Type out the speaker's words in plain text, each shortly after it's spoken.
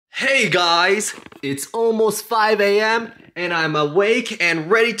Hey guys, it's almost 5 a.m. and I'm awake and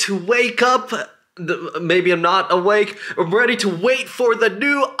ready to wake up. Maybe I'm not awake. I'm ready to wait for the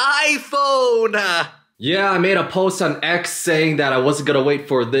new iPhone. Yeah, I made a post on X saying that I wasn't gonna wait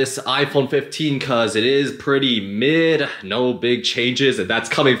for this iPhone 15 cause it is pretty mid, no big changes, and that's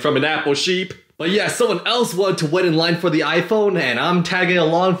coming from an Apple sheep. But yeah, someone else wanted to wait in line for the iPhone and I'm tagging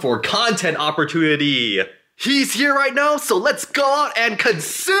along for content opportunity. He's here right now, so let's go out and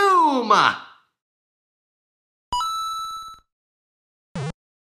consume!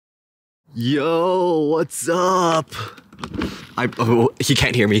 Yo, what's up? He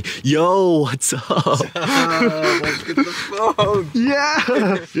can't hear me. Yo, what's up? Let's get the phone. Yeah,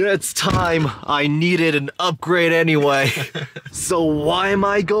 it's time. I needed an upgrade anyway. So why am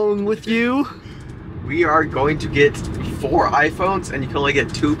I going with you? We are going to get 4 iPhones and you can only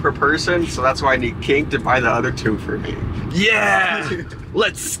get 2 per person, so that's why I need King to buy the other 2 for me. Yeah!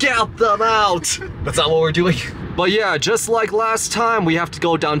 Let's scout them out! That's not what we're doing. But yeah, just like last time, we have to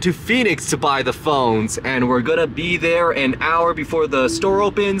go down to Phoenix to buy the phones. And we're gonna be there an hour before the store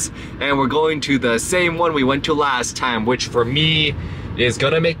opens. And we're going to the same one we went to last time, which for me is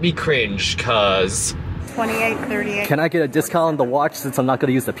gonna make me cringe, cause... 28.38. Can I get a discount on the watch since I'm not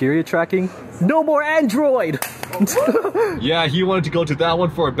gonna use the period tracking? No more Android! Yeah, he wanted to go to that one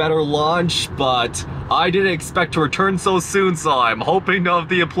for a better launch, but I didn't expect to return so soon, so I'm hoping none of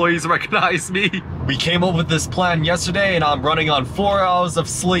the employees recognize me. We came up with this plan yesterday and I'm running on 4 hours of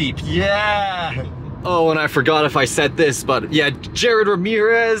sleep, yeah! Oh, and I forgot if I said this, but yeah, Jared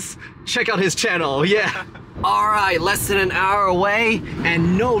Ramirez, check out his channel, yeah! Alright, less than an hour away,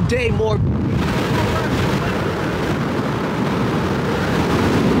 and no day more...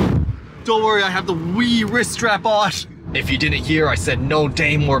 Don't worry, I have the Wii wrist strap on. If you didn't hear, I said no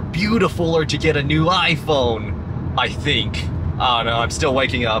day more beautifuler to get a new iPhone. I think. I don't know, I'm still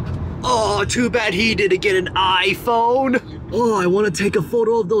waking up. Oh, too bad he didn't get an iPhone. Oh, I want to take a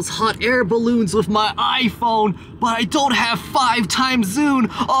photo of those hot air balloons with my iPhone, but I don't have 5 times zoom.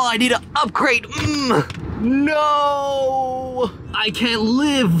 Oh, I need an upgrade. No! I can't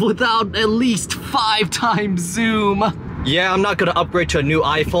live without at least 5 times zoom. Yeah, I'm not gonna upgrade to a new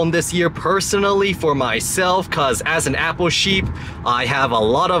iPhone this year personally for myself, cause as an Apple sheep, I have a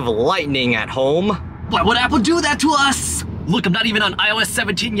lot of lightning at home. Why would Apple do that to us? Look, I'm not even on iOS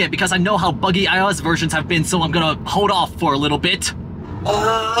 17 yet because I know how buggy iOS versions have been, so I'm gonna hold off for a little bit.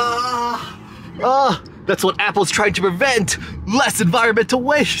 That's what Apple's trying to prevent, less environmental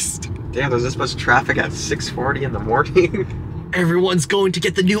waste. Damn, there's this much traffic at 6:40 in the morning. Everyone's going to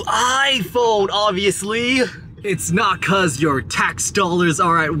get the new iPhone, obviously. It's not cause your tax dollars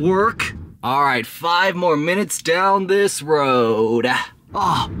are at work. All right, 5 more minutes down this road.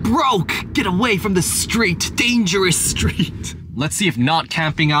 Oh, broke! Get away from the street, dangerous street. Let's see if not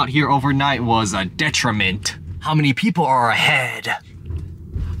camping out here overnight was a detriment. How many people are ahead?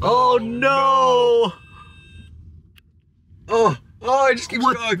 Oh no! Oh, it just keeps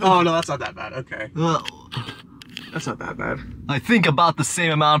going. Oh no, that's not that bad, okay. That's not that bad. I think about the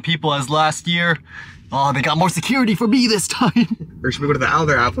same amount of people as last year. Oh, they got more security for me this time. Or should we go to the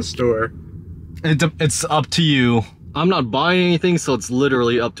other Apple store? It's up to you. I'm not buying anything, so it's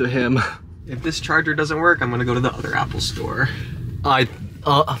literally up to him. If this charger doesn't work, I'm gonna go to the other Apple store.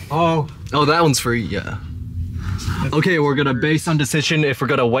 Oh, that one's free, yeah. Okay, we're gonna base on decision if we're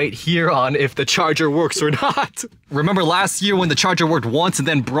gonna wait here on if the charger works or not. Remember last year when the charger worked once and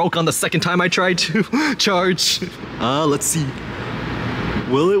then broke on the second time I tried to charge? Let's see.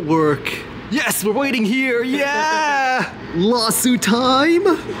 Will it work? Yes, we're waiting here, yeah! Lawsuit time!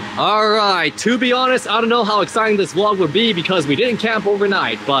 Alright, to be honest, I don't know how exciting this vlog would be because we didn't camp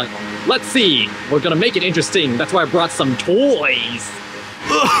overnight, but let's see. We're gonna make it interesting, that's why I brought some toys.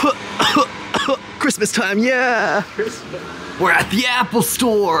 Christmas time, yeah! Christmas. We're at the Apple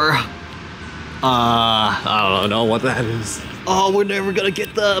store! I don't know what that is. Oh, we're never gonna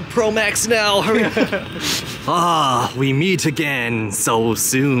get the Pro Max now, hurry up. We meet again so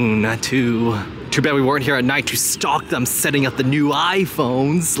soon, too. Too bad we weren't here at night to stalk them setting up the new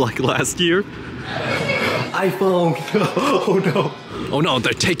iPhones like last year. iPhone, oh no. Oh no,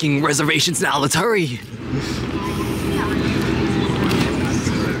 they're taking reservations now, let's hurry.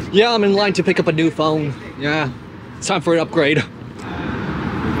 Yeah, I'm in line to pick up a new phone. Yeah, it's time for an upgrade.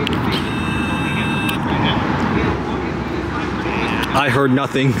 I heard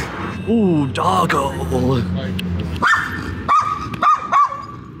nothing. Ooh, doggo.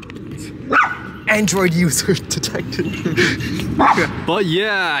 Android user detected. But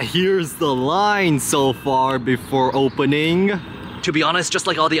yeah, here's the line so far before opening. To be honest, just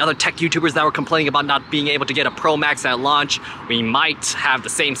like all the other tech YouTubers that were complaining about not being able to get a Pro Max at launch, we might have the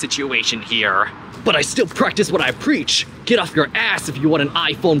same situation here. But I still practice what I preach. Get off your ass if you want an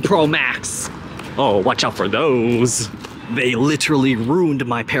iPhone Pro Max. Oh, watch out for those. They literally ruined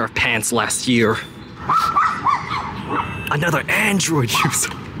my pair of pants last year. Another Android user.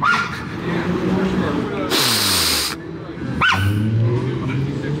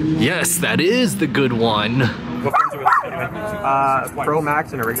 Yes, that is the good one. What phones are we Pro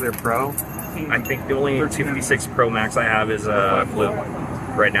Max and a regular Pro. I think the only 256 Pro Max I have is blue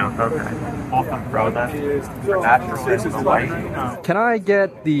right now. Okay. Pro, that is the white. Can I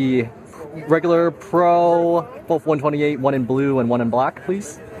get the regular Pro, both 128, one in blue and one in black,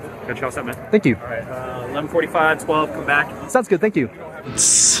 please? Good show, man. Thank you. All right, 11:45, 12, come back. Sounds good, thank you.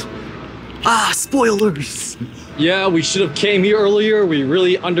 Ah, spoilers! Yeah, we should have came here earlier. We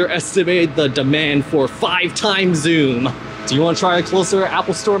really underestimated the demand for 5x zoom. Do you want to try a closer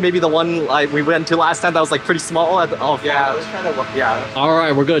Apple store? Maybe the one we went to last time that was like pretty small at the, Yeah, it was kind of, yeah. All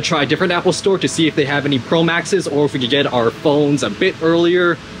right, we're gonna try a different Apple store to see if they have any Pro Maxes or if we could get our phones a bit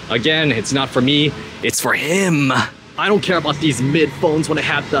earlier. Again, it's not for me, it's for him. I don't care about these mid phones when I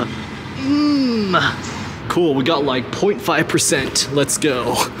have the Cool, we got like 0.5%. Let's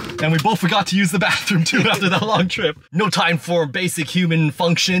go. And we both forgot to use the bathroom too after that long trip. No time for basic human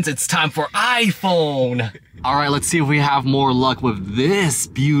functions, it's time for iPhone. All right, let's see if we have more luck with this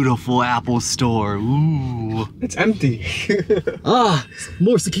beautiful Apple store. Ooh. It's empty.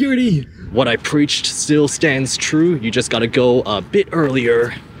 More security. What I preached still stands true. You just gotta go a bit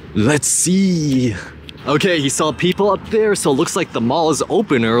earlier. Let's see. Okay, he saw people up there, so it looks like the mall is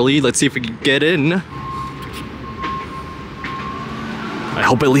open early. Let's see if we can get in. I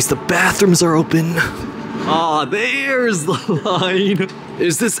hope at least the bathrooms are open. There's the line.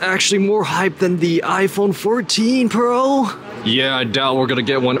 Is this actually more hype than the iPhone 14 Pro? Yeah, I doubt we're gonna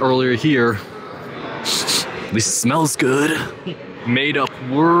get one earlier here. At least it smells good. Made up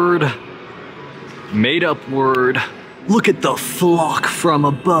word. Made up word. Look at the flock from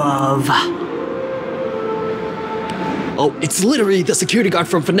above. Oh, it's literally the security guard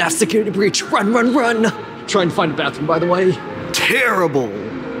from FNAF Security Breach. Run, run, run. Trying to find a bathroom, by the way. Terrible.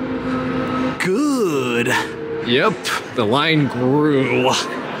 Good. Yep, the line grew.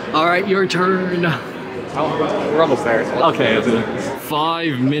 All right, your turn. We're almost there. So Okay,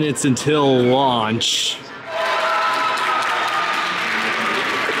 5 minutes until launch.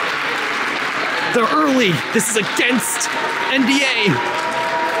 They're early. This is against NDA.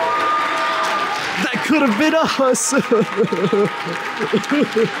 That could have been us.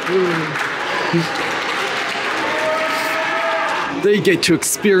 They get to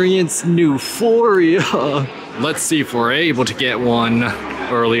experience euphoria. Let's see if we're able to get one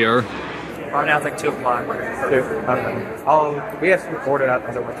earlier. Right now it's like 2 o'clock. Okay. Oh, we have to order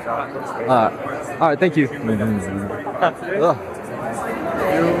at the workshop. All right, thank you.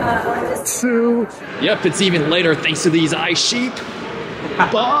 2. Yep, it's even later thanks to these iSHEEP.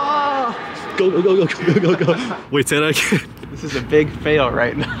 Bah! Go, go, go, go, go, go, go. Wait, say that again. This is a big fail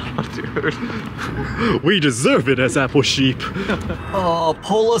right now, dude. We deserve it as Apple Sheep. Oh,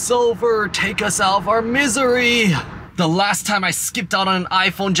 pull us over, take us out of our misery. The last time I skipped out on an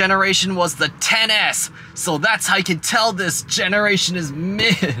iPhone generation was the XS, so that's how you can tell this generation is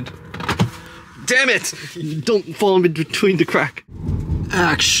mid. Damn it! Don't fall in between the crack.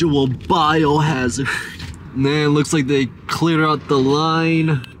 Actual biohazard. Man, looks like they cleared out the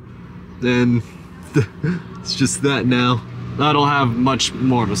line. Then it's just that now. I don't have much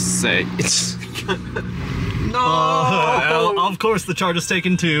more to say. No! Of course the charge is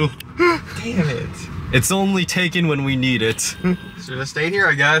taken too. Damn it. It's only taken when we need it. Should have stayed here,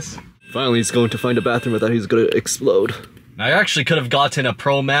 I guess. Finally, he's going to find a bathroom. I thought he was gonna explode. I actually could have gotten a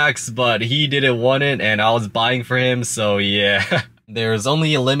Pro Max, but he didn't want it and I was buying for him, so yeah. There's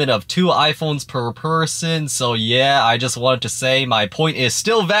only a limit of 2 iPhones per person, so yeah, I just wanted to say my point is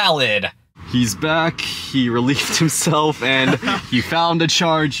still valid. He's back, he relieved himself, and he found a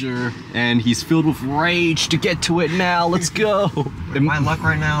charger, and he's filled with rage to get to it now. Let's go. My luck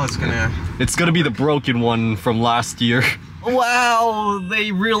right now is It's gonna be the broken one from last year. Wow,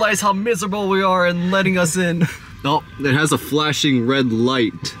 they realize how miserable we are and letting us in. Oh, it has a flashing red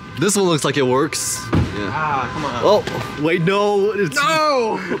light. This one looks like it works. Yeah. come on. Oh, wait, no.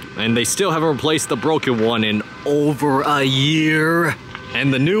 No! And they still haven't replaced the broken one in over a year.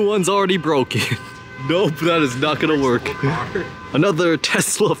 And the new one's already broken. Nope, that is not gonna work. Another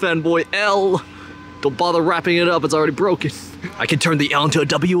Tesla Fanboy L. Don't bother wrapping it up, it's already broken. I can turn the L into a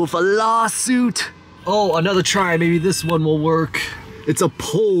W with a lawsuit. Oh, another try, maybe this one will work. It's a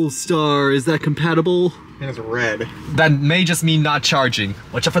Polestar, is that compatible? And it's red. That may just mean not charging.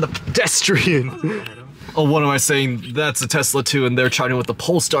 Watch out for the pedestrian. Oh, what am I saying? That's a Tesla too, and they're charging with the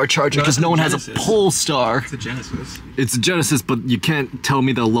Polestar charger because no one has a Polestar. It's a Genesis. It's a Genesis, but you can't tell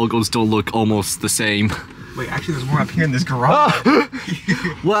me the logos don't look almost the same. Wait, actually there's more up here in this garage.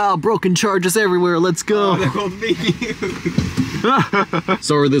 Wow, broken chargers everywhere, let's go. Oh, there goes me.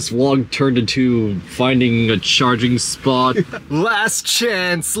 So this vlog turned into finding a charging spot. Last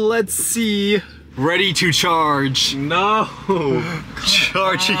chance, let's see. Ready to charge. No.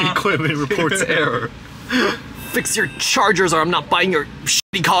 Charging equipment reports error. Fix your chargers or I'm not buying your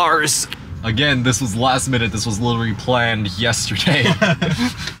shitty cars. Again, this was last minute. This was literally planned yesterday.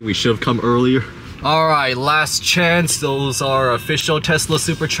 We should have come earlier. All right, last chance. Those are official Tesla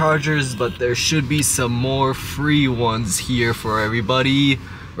superchargers, but there should be some more free ones here for everybody.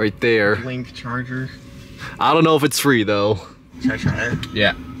 Right there. Link charger. I don't know if it's free though. Should I try it?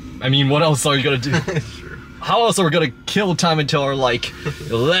 Yeah. I mean, what else are you gonna do? Sure. How else are we gonna kill time until our like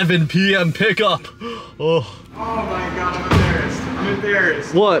 11 p.m. pickup? Oh. Oh my god, I'm embarrassed. I'm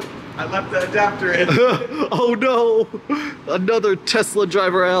embarrassed. What? I left the adapter in. Oh no! Another Tesla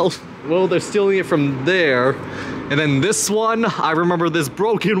driver L. Well, they're stealing it from there. And then this one, I remember this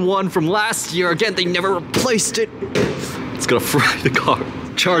broken one from last year. Again, they never replaced it. It's gonna fry the car.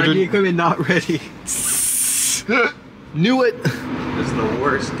 Charger. The equipment not ready. Knew it. This is the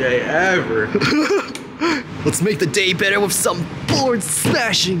worst day ever. Let's make the day better with some board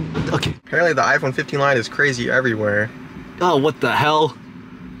smashing. Okay. Apparently the iPhone 15 line is crazy everywhere. Oh, what the hell?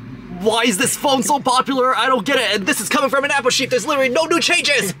 Why is this phone so popular? I don't get it. And this is coming from an iPhone. There's literally no new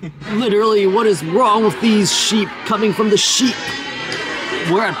changes. Literally, what is wrong with these sheep coming from the sheep?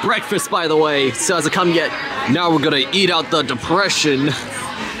 We're at breakfast, by the way. So hasn't come yet. Now we're gonna eat out the depression.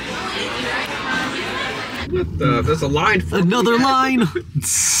 What the? There's a line for Another line.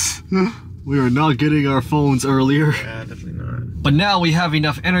 We are not getting our phones earlier. Yeah, definitely not. But now we have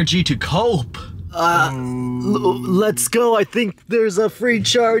enough energy to cope. Let's go. I think there's a free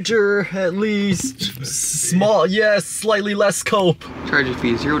charger, at least. Small, yes, slightly less cope. Charging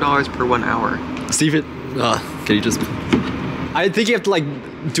fee $0 per 1 hour. See if it, can you just, I think you have to like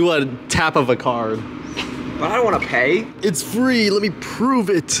do a tap of a card. But I don't want to pay. It's free, let me prove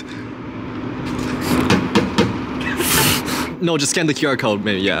it. No, just scan the QR code,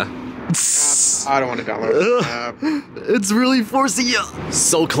 maybe, yeah. I don't want to download the app. It's really forcing you.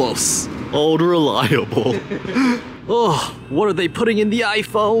 So close. Old reliable. Oh, what are they putting in the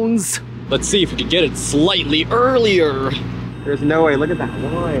iPhones? Let's see if we can get it slightly earlier. There's no way. Look at that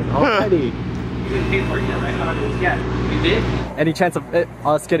line already. You didn't pay for it yet, right? Yeah, you did? Any chance of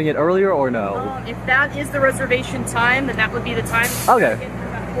us getting it earlier or no? If that is the reservation time, then that would be the time. Okay. Get through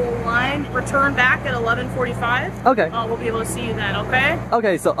that whole line. Return back at 11:45. Okay. We'll be able to see you then. Okay.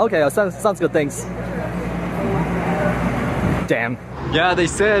 Okay. So sounds good. Thanks. Damn. Yeah, they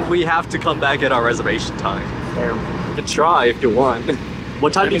said we have to come back at our reservation time. You can try if you want.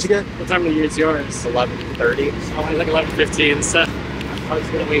 What time did you get? What time of the year is yours? 11:30. Oh, like 11:15, so I was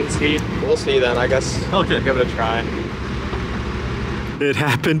gonna wait and see. We'll see then, I guess. Okay. Give it a try. It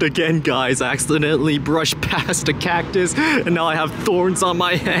happened again, guys. I accidentally brushed past a cactus, and now I have thorns on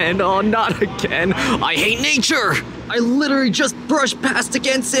my hand. Oh, not again. I hate nature. I literally just brushed past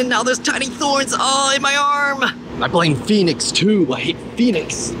against it, and now there's tiny thorns in my arm. I blame Phoenix, too. I hate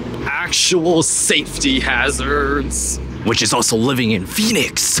Phoenix. Actual safety hazards. Which is also living in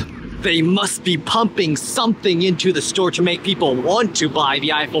Phoenix. They must be pumping something into the store to make people want to buy the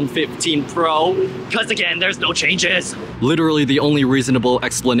iPhone 15 Pro. Because again, there's no changes. Literally the only reasonable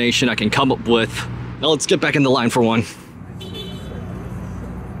explanation I can come up with. Now let's get back in the line for one.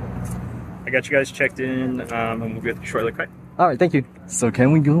 I got you guys checked in, and we'll get shortly, okay? All right, thank you. So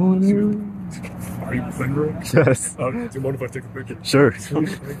can we go on here? Are you playing? Yes. Do you mind if I take a picture? Sure.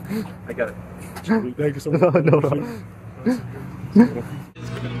 I got it. Thank you so much. No.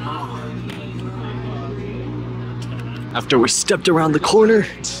 After we stepped around the corner.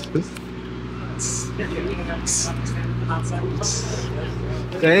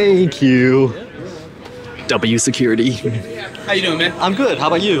 Thank you. W security. How you doing, man? I'm good. How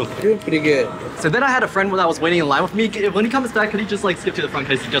about you? Doing pretty good. So then I had a friend that was waiting in line with me. When he comes back, could he just like skip to the front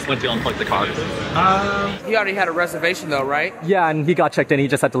because he just went to unplug the car? He already had a reservation though, right? Yeah, and he got checked in. He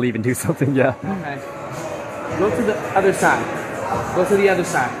just had to leave and do something. Yeah. Okay. Go to the other side. Go to the other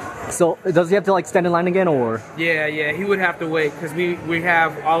side. So does he have to like stand in line again or? Yeah, he would have to wait because we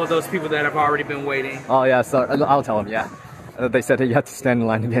have all of those people that have already been waiting. Oh yeah, so I'll tell him. Yeah. They said that you had to stand in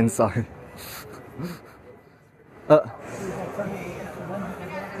line again. Sorry.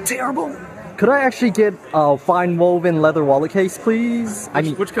 Terrible. could I actually get a fine woven leather wallet case, please? I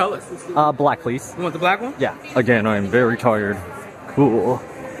mean, Which color? black, please. You want the black one? Yeah. Again, I'm very tired. Cool.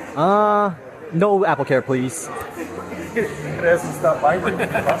 No Apple Care, please. Like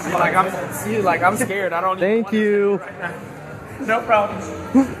I'm scared. I don't. Thank you. No problem.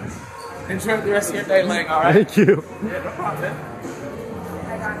 Enjoy the rest of your day, Lang. All right. Thank you. Yeah, no problem.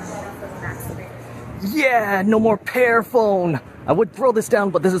 Yeah, no more Pear phone. I would throw this down,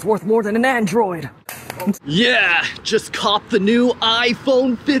 but this is worth more than an Android. Yeah, just copped the new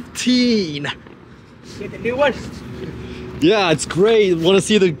iPhone 15. Get the new one. Yeah, it's great. Want to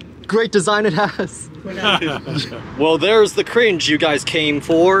see the great design it has? Well, there's the cringe you guys came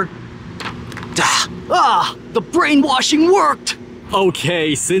for. The brainwashing worked!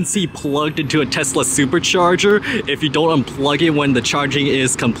 Okay, since he plugged into a Tesla supercharger, if you don't unplug it when the charging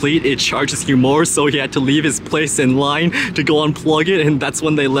is complete, it charges you more, so he had to leave his place in line to go unplug it, and that's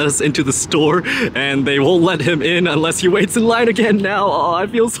when they let us into the store, and they won't let him in unless he waits in line again now. Oh, I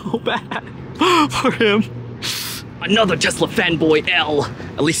feel so bad for him. Another Tesla Fanboy L.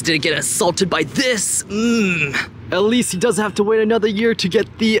 At least he didn't get assaulted by this. At least he doesn't have to wait another year to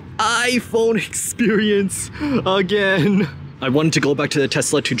get the iPhone experience again. I wanted to go back to the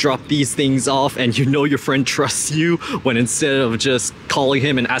Tesla to drop these things off, and you know your friend trusts you when instead of just calling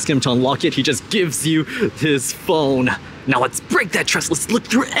him and asking him to unlock it, he just gives you his phone. Now let's break that trust. Let's look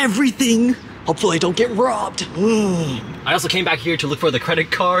through everything. Hopefully I don't get robbed. I also came back here to look for the credit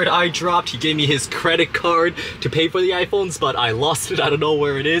card I dropped. He gave me his credit card to pay for the iPhones, but I lost it. I don't know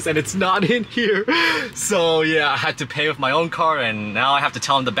where it is, and it's not in here. So yeah, I had to pay with my own card, and now I have to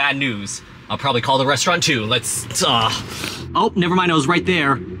tell him the bad news. I'll probably call the restaurant too. Let's, Oh, never mind, I was right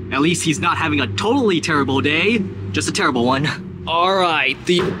there. At least he's not having a totally terrible day. Just a terrible one. Alright,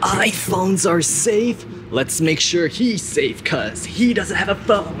 the iPhones are safe. Let's make sure he's safe, cause he doesn't have a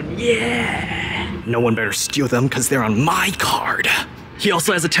phone, yeah! No one better steal them, cause they're on my card. He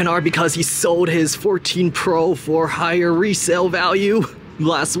also has a 10R because he sold his 14 Pro for higher resale value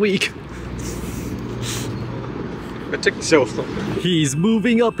last week. It took so long. He's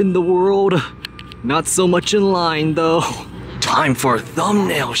moving up in the world. Not so much in line, though. Time for a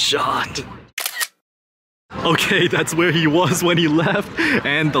thumbnail shot. Okay, that's where he was when he left,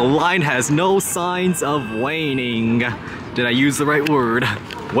 and the line has no signs of waning. Did I use the right word?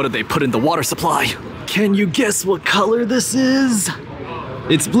 What did they put in the water supply? Can you guess what color this is?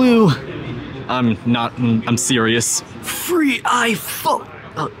 It's blue. I'm serious. Free iPhone.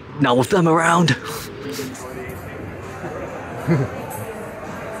 Not with them around.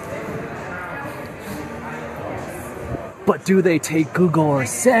 But do they take Google or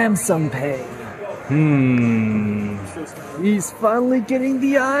Samsung Pay? He's finally getting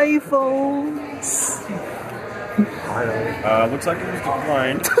the iPhones. Looks like it was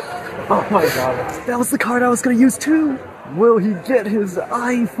declined. Oh my god. That was the card I was gonna use too. Will he get his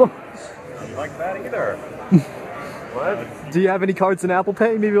iPhone? You like that either? What? Do you have any cards in Apple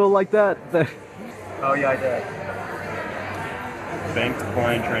Pay? Maybe we'll like that. Oh yeah, I did. Bank to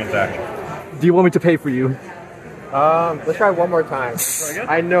coin transaction. Do you want me to pay for you? Let's try one more time.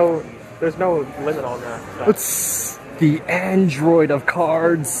 I know there's no limit on that. So. It's the Android of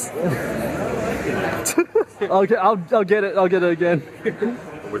cards. Okay, I'll get it. I'll get it again.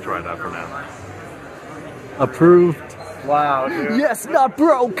 We'll try that for now. Approved. Wow, dude. Yes, not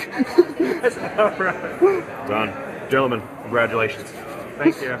broke. Done. Gentlemen, congratulations.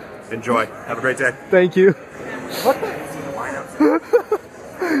 Thank you. Enjoy. Have a great day. Thank you. What the?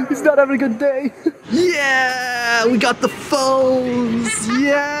 He's not having a good day. Yeah, we got the phones.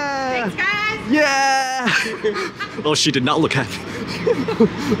 Yeah. Thanks, guys. Yeah. Oh, she did not look at me.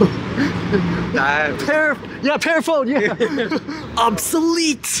 Pear phone, yeah.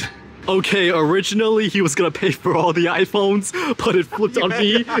 Obsolete. Okay, originally he was gonna pay for all the iPhones, but it flipped on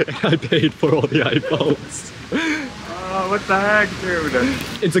me, and I paid for all the iPhones. Oh, what the heck, dude?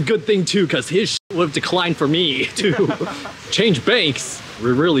 It's a good thing too, because his shit would have declined for me too. Change banks.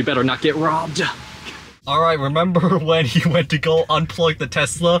 We really better not get robbed. Alright, remember when he went to go unplug the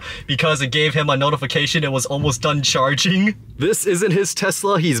Tesla because it gave him a notification it was almost done charging? This isn't his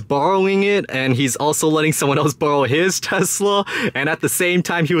Tesla, he's borrowing it, and he's also letting someone else borrow his Tesla, and at the same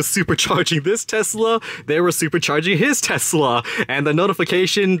time he was supercharging this Tesla, they were supercharging his Tesla, and the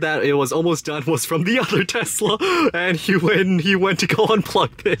notification that it was almost done was from the other Tesla, and he went to go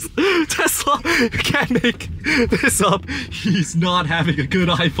unplug this. Tesla, you can't make this up. He's not having a good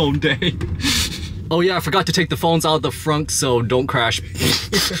iPhone day. Oh yeah, I forgot to take the phones out of the front, so don't crash.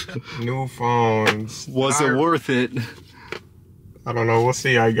 New phones. Was it worth it? I don't know, we'll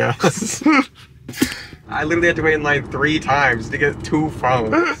see, I guess. I literally had to wait in line 3 times to get 2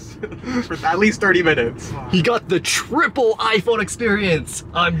 phones. for at least 30 minutes. He got the triple iPhone experience.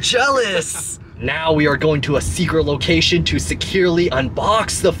 I'm jealous. Now we are going to a secret location to securely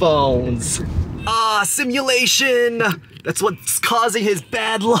unbox the phones. Ah, simulation. That's what's causing his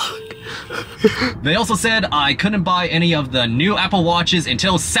bad luck. They also said I couldn't buy any of the new Apple Watches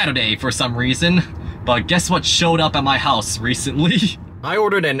until Saturday for some reason. But guess what showed up at my house recently? I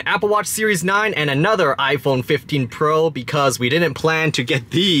ordered an Apple Watch Series 9 and another iPhone 15 Pro because we didn't plan to get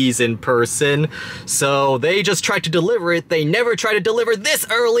these in person. So they just tried to deliver it. They never tried to deliver this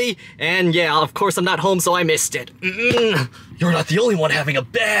early. And yeah, of course I'm not home, so I missed it. You're not the only one having a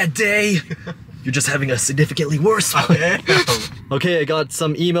bad day. You're just having a significantly worse one. Okay, I got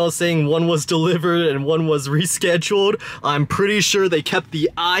some emails saying one was delivered and one was rescheduled. I'm pretty sure they kept the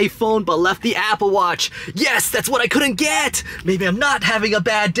iPhone but left the Apple Watch. Yes, that's what I couldn't get. Maybe I'm not having a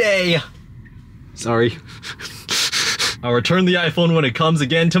bad day. Sorry. I'll return the iPhone when it comes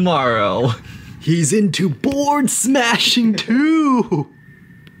again tomorrow. He's into board smashing too.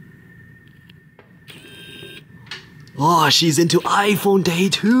 Oh, she's into iPhone day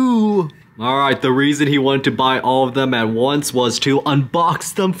too. Alright, the reason he wanted to buy all of them at once was to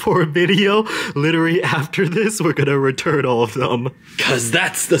unbox them for a video. Literally after this, we're gonna return all of them. Cause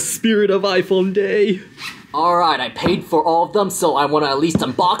that's the spirit of iPhone Day. Alright, I paid for all of them, so I wanna at least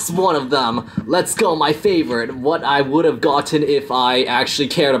unbox one of them. Let's go, my favorite. What I would have gotten if I actually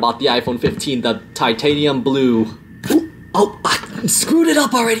cared about the iPhone 15, the titanium blue. Ooh, oh, I screwed it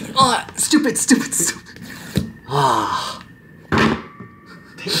up already. Oh, stupid. Ah.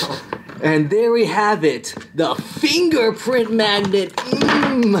 Damn. And there we have it, the fingerprint magnet.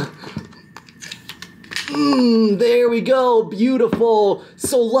 There we go, beautiful,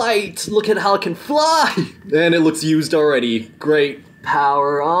 so light. Look at how it can fly. And it looks used already. Great.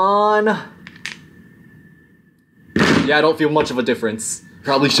 Power on. Yeah, I don't feel much of a difference.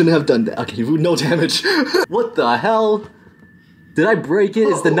 Probably shouldn't have done that. Okay, no damage. What the hell? Did I break it?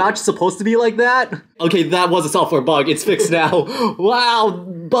 Is the notch supposed to be like that? Okay, that was a software bug. It's fixed now. Wow,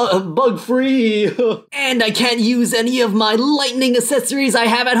 bug-free. And I can't use any of my lightning accessories I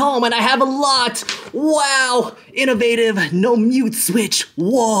have at home, and I have a lot. Wow, innovative, no mute switch.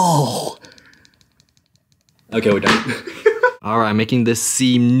 Whoa. Okay, we're done. Alright, making this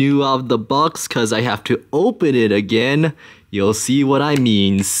seem new out of the box because I have to open it again. You'll see what I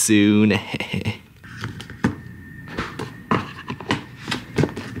mean soon.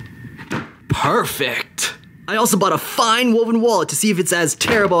 Perfect! I also bought a fine woven wallet to see if it's as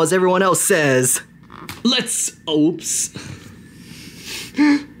terrible as everyone else says. Oops.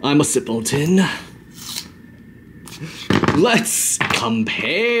 I'm a simpleton. Let's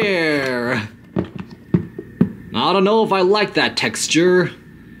compare. I don't know if I like that texture.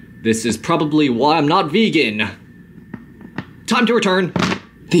 This is probably why I'm not vegan. Time to return.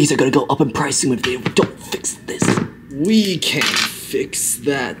 These are gonna go up in price soon if they don't fix this. We can fix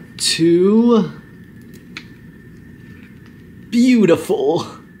that too. Beautiful.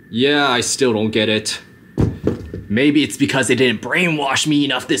 Yeah, I still don't get it. Maybe it's because they didn't brainwash me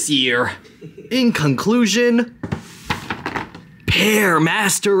enough this year. In conclusion, pair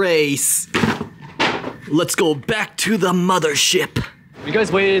master race. Let's go back to the mothership. You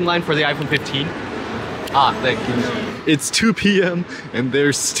guys waited in line for the iPhone 15? Ah, thank you. It's 2 p.m. and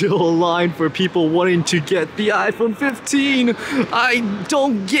there's still a line for people wanting to get the iPhone 15. I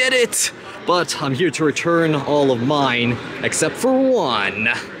don't get it. But I'm here to return all of mine, except for one.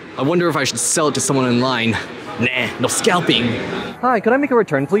 I wonder if I should sell it to someone in line. Nah, no scalping. Hi, could I make a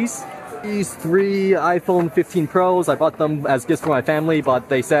return, please? These 3 iPhone 15 Pros, I bought them as gifts for my family, but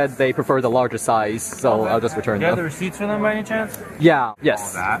they said they prefer the larger size, so I'll just return them. Do you have the receipts for them by any chance? Yeah,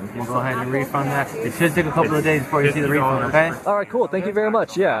 yes. We'll go ahead and refund that. It should take a couple of days before you see the refund, okay? Alright, cool. Thank you very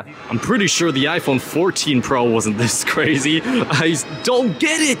much, yeah. I'm pretty sure the iPhone 14 Pro wasn't this crazy. I don't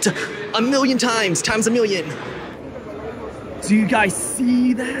get it! A million times a million. Do you guys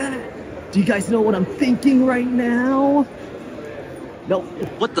see that? Do you guys know what I'm thinking right now? No,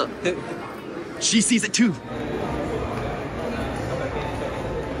 what the? She sees it too.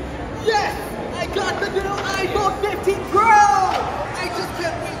 Yes! I got the new iPhone 15 Pro! I just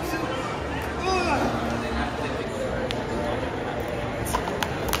can't wait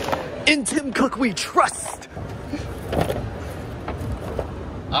to... In Tim Cook we trust!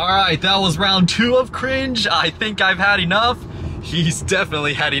 Alright, that was round 2 of cringe. I think I've had enough. He's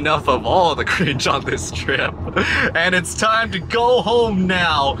definitely had enough of all the cringe on this trip. And it's time to go home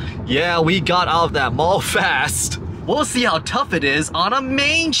now. Yeah, we got out of that mall fast. We'll see how tough it is on a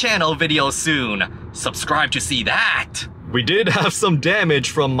main channel video soon. Subscribe to see that. We did have some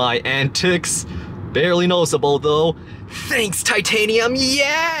damage from my antics. Barely noticeable though. Thanks, Titanium,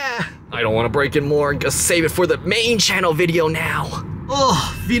 yeah! I don't want to break it more, just save it for the main channel video now.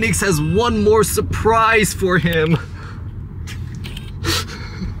 Oh, Phoenix has one more surprise for him.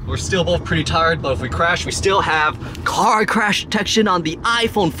 We're still both pretty tired, but if we crash, we still have car crash detection on the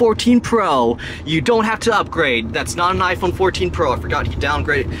iPhone 14 Pro. You don't have to upgrade. That's not an iPhone 14 Pro. I forgot he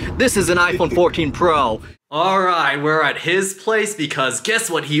downgraded. This is an iPhone 14 Pro. All right, we're at his place because guess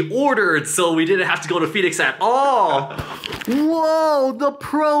what he ordered, so we didn't have to go to Phoenix at all. Whoa, the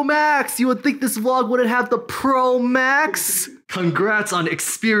Pro Max. You would think this vlog wouldn't have the Pro Max? Congrats on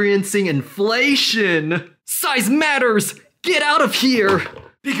experiencing inflation. Size matters. Get out of here.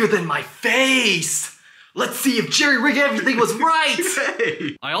 Bigger than my face. Let's see if Jerry Rig everything was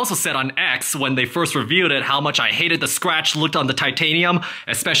right. I also said on X when they first reviewed it how much I hated the scratch looked on the titanium,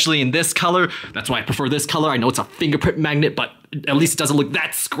 especially in this color. That's why I prefer this color. I know it's a fingerprint magnet, but at least it doesn't look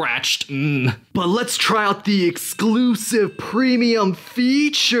that scratched. But let's try out the exclusive premium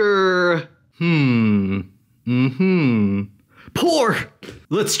feature. Pour.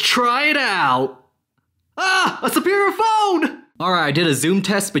 Let's try it out. Ah, a superior phone. Alright, I did a zoom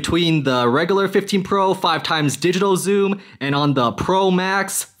test between the regular 15 Pro 5x digital zoom and on the Pro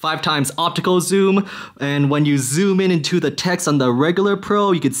Max 5x optical zoom. And when you zoom in into the text on the regular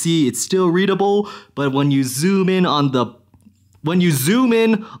Pro, you can see it's still readable. But when you zoom in on the...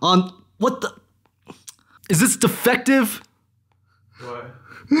 What the... Is this defective? What?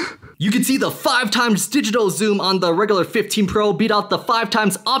 You can see the 5x digital zoom on the regular 15 Pro beat out the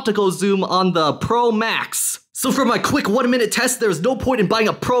 5x optical zoom on the Pro Max. So for my quick 1-minute test, there's no point in buying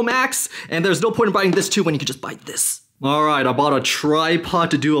a Pro Max, and there's no point in buying this too when you can just buy this. Alright, I bought a tripod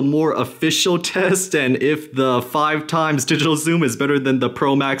to do a more official test, and if the 5x digital zoom is better than the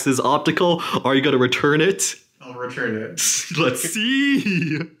Pro Max's optical, are you gonna return it? I'll return it. Let's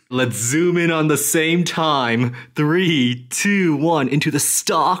see. Let's zoom in on the same time. 3, 2, 1, into the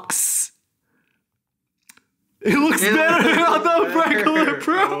stocks. It looks better on the regular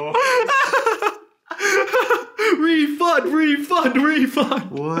Pro. Refund.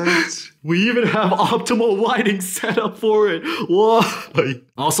 What? We even have optimal lighting set up for it. Why?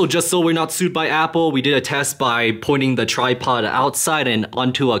 Also, just so we're not sued by Apple, we did a test by pointing the tripod outside and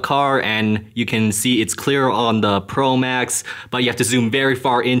onto a car, and you can see it's clear on the Pro Max, but you have to zoom very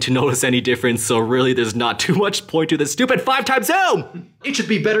far in to notice any difference, so really there's not too much point to this stupid 5x zoom! It should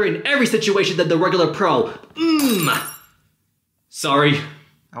be better in every situation than the regular Pro. Sorry.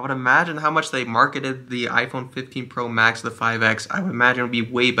 I would imagine how much they marketed the iPhone 15 Pro Max, the 5X. I would imagine it would be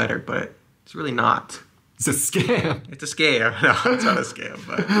way better, but it's really not. It's a scam. It's a scam. No, it's not a scam,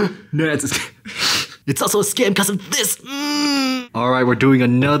 but... No, it's a scam. It's also a scam because of this. Alright, we're doing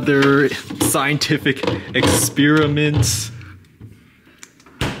another scientific experiment.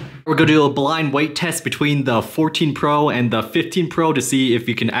 We're gonna do a blind weight test between the 14 Pro and the 15 Pro to see if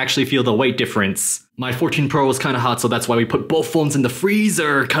you can actually feel the weight difference. My 14 Pro was kind of hot, so that's why we put both phones in the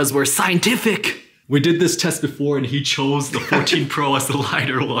freezer, because we're scientific. We did this test before and he chose the 14 Pro as the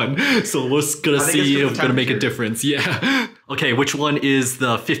lighter one. So we're gonna see if it's gonna make a difference. Yeah. Okay, which one is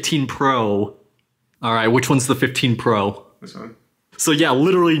the 15 Pro? Alright, which one's the 15 Pro? This one. So yeah,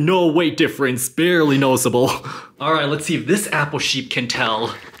 literally no weight difference, barely noticeable. Alright, let's see if this iSHEEP can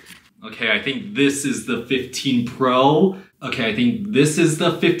tell. Okay, I think this is the 15 Pro. Okay, I think this is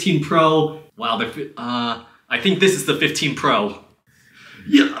the 15 Pro. Wow, I think this is the 15 Pro.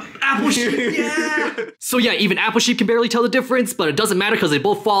 Yeah, iSHEEP, yeah! So yeah, even iSHEEP can barely tell the difference, but it doesn't matter because they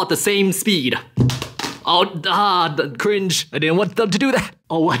both fall at the same speed. Oh, the cringe. I didn't want them to do that.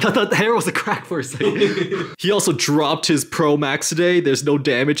 Oh, I thought the hair was a crack for a second. He also dropped his Pro Max today. There's no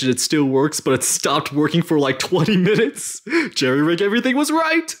damage and it still works, but it stopped working for like 20 minutes. Jerry Rig, everything was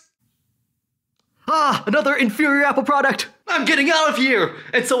right. Ah, another inferior Apple product. I'm getting out of here.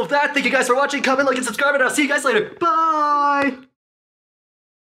 And so with that, thank you guys for watching. Comment, like, and subscribe, and I'll see you guys later. Bye.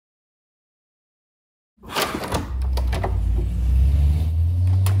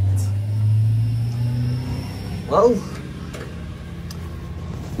 Well,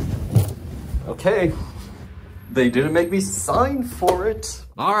 okay. They didn't make me sign for it.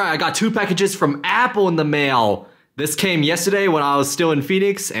 All right, I got 2 packages from Apple in the mail. This came yesterday when I was still in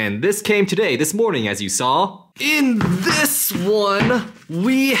Phoenix, and this came today, this morning, as you saw. In this one,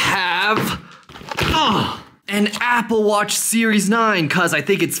 we have an Apple Watch Series 9, because I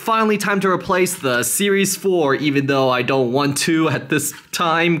think it's finally time to replace the Series 4, even though I don't want to at this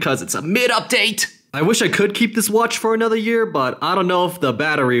time, because it's a mid-update. I wish I could keep this watch for another year, but I don't know if the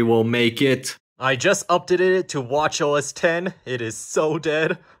battery will make it. I just updated it to watchOS 10. It is so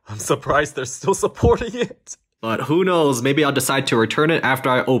dead. I'm surprised they're still supporting it. But who knows, maybe I'll decide to return it after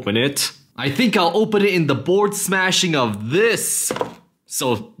I open it. I think I'll open it in the board smashing of this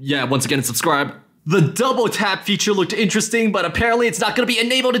So yeah, once again, subscribe. The double tap feature looked interesting, but apparently it's not gonna be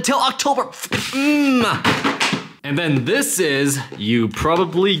enabled until October. And then this is, you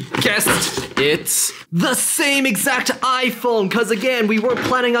probably guessed it, the same exact iPhone, cause again, we weren't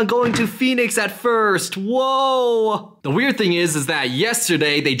planning on going to Phoenix at first. Whoa! The weird thing is that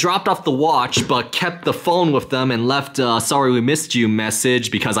yesterday they dropped off the watch, but kept the phone with them and left a sorry we missed you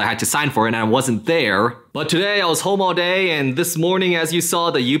message because I had to sign for it and I wasn't there. But today I was home all day, and this morning, as you saw,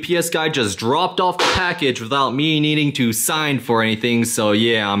 the UPS guy just dropped off the package without me needing to sign for anything, so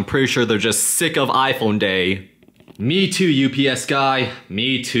yeah, I'm pretty sure they're just sick of iPhone Day. Me too, UPS guy.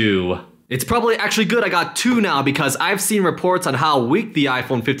 Me too. It's probably actually good I got 2 now because I've seen reports on how weak the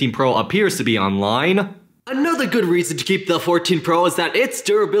iPhone 15 Pro appears to be online. Another good reason to keep the 14 Pro is that its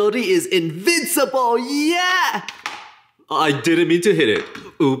durability is invincible, yeah! I didn't mean to hit it.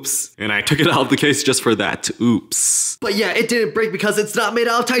 Oops. And I took it out of the case just for that. Oops. But yeah, it didn't break because it's not made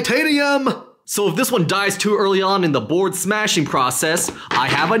out of titanium! So if this one dies too early on in the board smashing process, I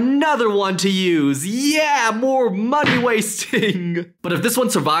have another one to use. Yeah, more money wasting. But if this one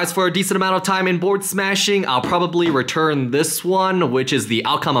survives for a decent amount of time in board smashing, I'll probably return this one, which is the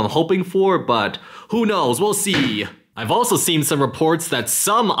outcome I'm hoping for, but who knows, we'll see. I've also seen some reports that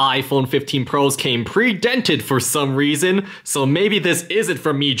some iPhone 15 Pros came pre-dented for some reason, so maybe this isn't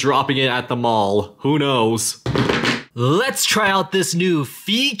from me dropping it at the mall. Who knows? Let's try out this new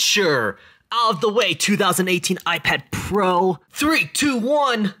feature. Out of the way, 2018 iPad Pro. 3, 2,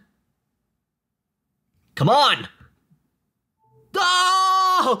 1. Come on.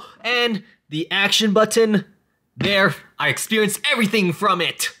 Oh! And the action button. There, I experienced everything from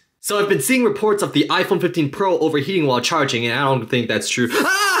it. So I've been seeing reports of the iPhone 15 Pro overheating while charging, and I don't think that's true.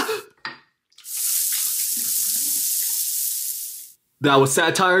 Ah! That was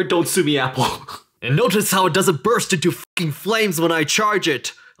satire, don't sue me, Apple. And notice how it doesn't burst into fucking flames when I charge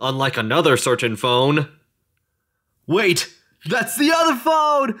it. Unlike another certain phone. Wait, that's the other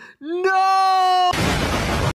phone! No!